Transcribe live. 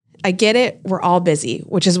I get it. We're all busy,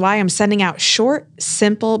 which is why I'm sending out short,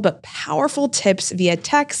 simple, but powerful tips via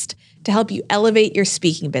text to help you elevate your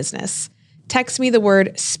speaking business. Text me the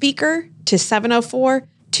word speaker to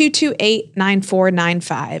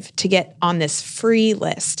 704-228-9495 to get on this free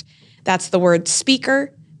list. That's the word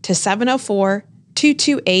speaker to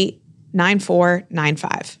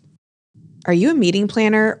 704-228-9495. Are you a meeting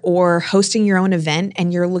planner or hosting your own event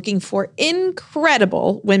and you're looking for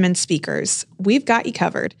incredible women speakers? We've got you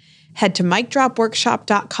covered. Head to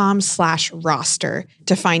micdropworkshop.com/roster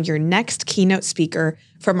to find your next keynote speaker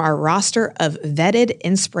from our roster of vetted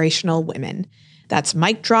inspirational women. That's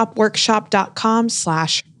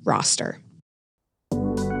micdropworkshop.com/roster.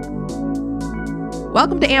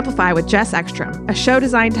 Welcome to Amplify with Jess Ekstrom, a show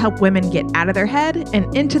designed to help women get out of their head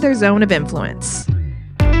and into their zone of influence.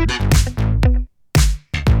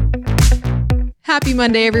 Happy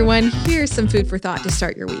Monday, everyone. Here's some food for thought to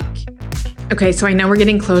start your week. Okay, so I know we're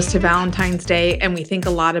getting close to Valentine's Day and we think a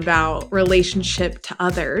lot about relationship to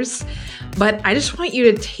others, but I just want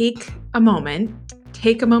you to take a moment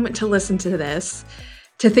to listen to this,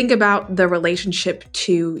 to think about the relationship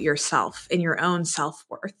to yourself and your own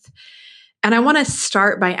self-worth. And I want to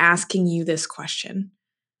start by asking you this question.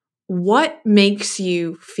 What makes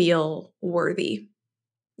you feel worthy?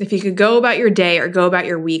 If you could go about your day or go about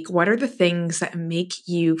your week, what are the things that make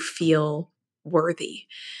you feel worthy?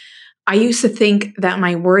 I used to think that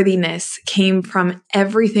my worthiness came from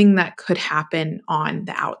everything that could happen on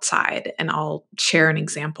the outside. And I'll share an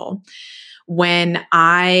example. When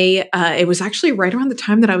it was actually right around the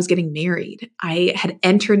time that I was getting married, I had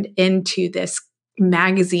entered into this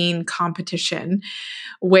magazine competition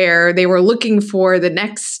where they were looking for the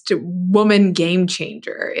next woman game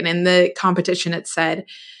changer. And in the competition, it said,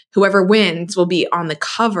 whoever wins will be on the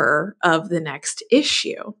cover of the next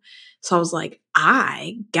issue. So I was like,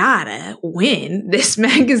 I gotta win this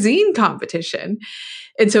magazine competition.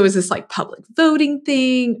 And so it was this like public voting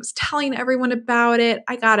thing. I was telling everyone about it.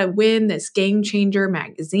 I gotta win this Game Changer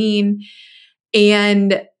magazine.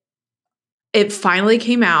 And it finally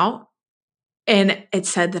came out and it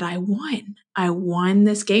said that I won. I won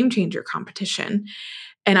this Game Changer competition.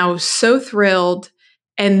 And I was so thrilled.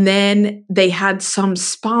 And then they had some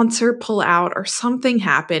sponsor pull out or something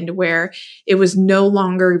happened where it was no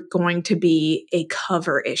longer going to be a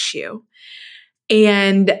cover issue.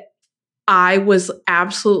 And I was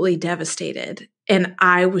absolutely devastated. And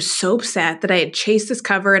I was so upset that I had chased this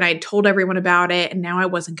cover and I had told everyone about it and now I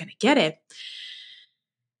wasn't going to get it.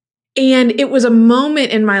 And it was a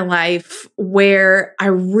moment in my life where I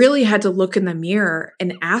really had to look in the mirror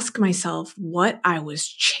and ask myself what I was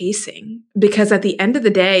chasing. Because at the end of the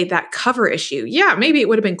day, that cover issue, yeah, maybe it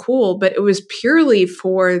would have been cool, but it was purely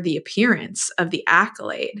for the appearance of the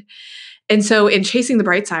accolade. And so in Chasing the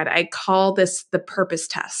Bright Side, I call this the purpose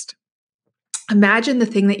test. Imagine the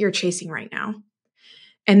thing that you're chasing right now.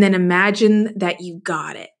 And then imagine that you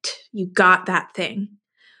got it. You got that thing.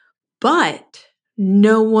 But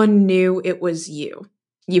no one knew it was you.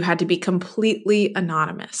 You had to be completely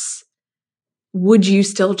anonymous. Would you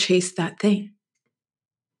still chase that thing?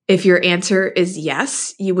 If your answer is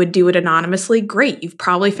yes, you would do it anonymously. Great. You've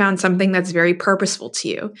probably found something that's very purposeful to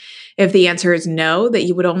you. If the answer is no, that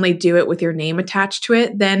you would only do it with your name attached to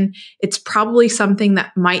it, then it's probably something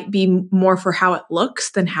that might be more for how it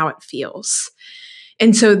looks than how it feels.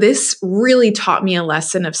 And so this really taught me a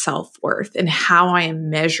lesson of self-worth and how I am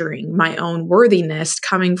measuring my own worthiness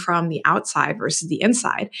coming from the outside versus the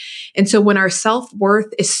inside. And so when our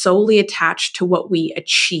self-worth is solely attached to what we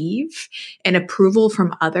achieve and approval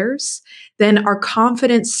from others, then our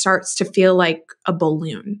confidence starts to feel like a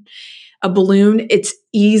balloon. A balloon, it's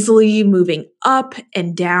easily moving up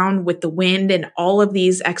and down with the wind and all of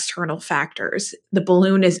these external factors. The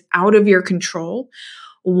balloon is out of your control.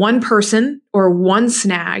 One person or one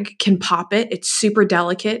snag can pop it. It's super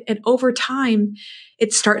delicate. And over time,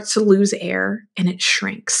 it starts to lose air and it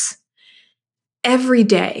shrinks. Every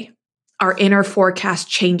day, our inner forecast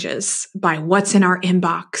changes by what's in our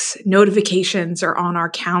inbox, notifications, or on our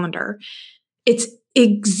calendar. It's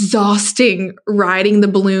exhausting riding the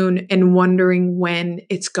balloon and wondering when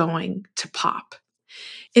it's going to pop.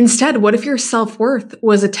 Instead, what if your self-worth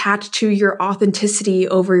was attached to your authenticity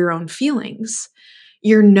over your own feelings?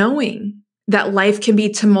 You're knowing that life can be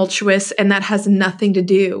tumultuous and that has nothing to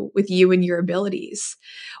do with you and your abilities.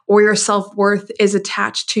 Or your self-worth is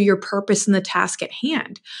attached to your purpose in the task at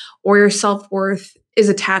hand. Or your self-worth is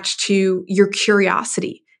attached to your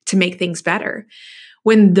curiosity to make things better.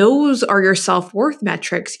 When those are your self-worth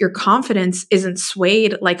metrics, your confidence isn't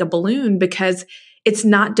swayed like a balloon because it's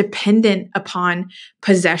not dependent upon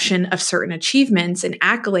possession of certain achievements and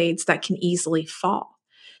accolades that can easily fall.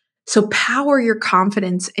 So power your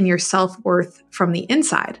confidence and your self-worth from the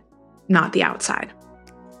inside, not the outside.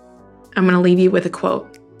 I'm going to leave you with a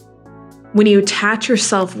quote. When you attach your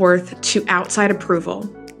self-worth to outside approval,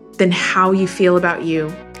 then how you feel about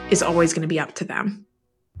you is always going to be up to them.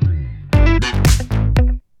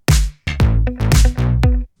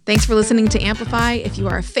 Thanks for listening to Amplify. If you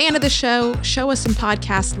are a fan of the show, show us some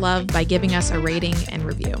podcast love by giving us a rating and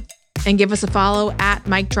review. And give us a follow at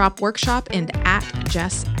Mic Drop Workshop and at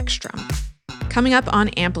Jess Ekstrom. Coming up on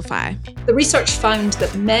Amplify. The research found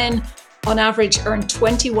that men on average earn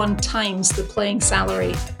 21 times the playing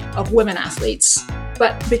salary of women athletes.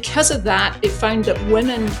 But because of that, it found that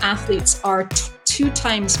women athletes are 2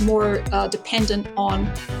 times more dependent on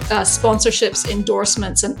sponsorships,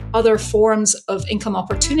 endorsements, and other forms of income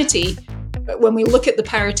opportunity. But when we look at the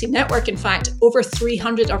Parity Network, in fact, over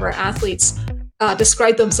 300 of our athletes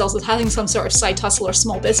describe themselves as having some sort of side hustle or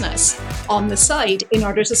small business on the side in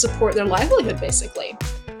order to support their livelihood, basically.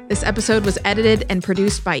 This episode was edited and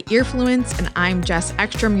produced by Earfluence, and I'm Jess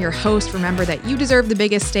Ekstrom, your host. Remember that you deserve the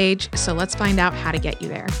biggest stage, so let's find out how to get you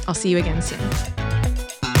there. I'll see you again soon.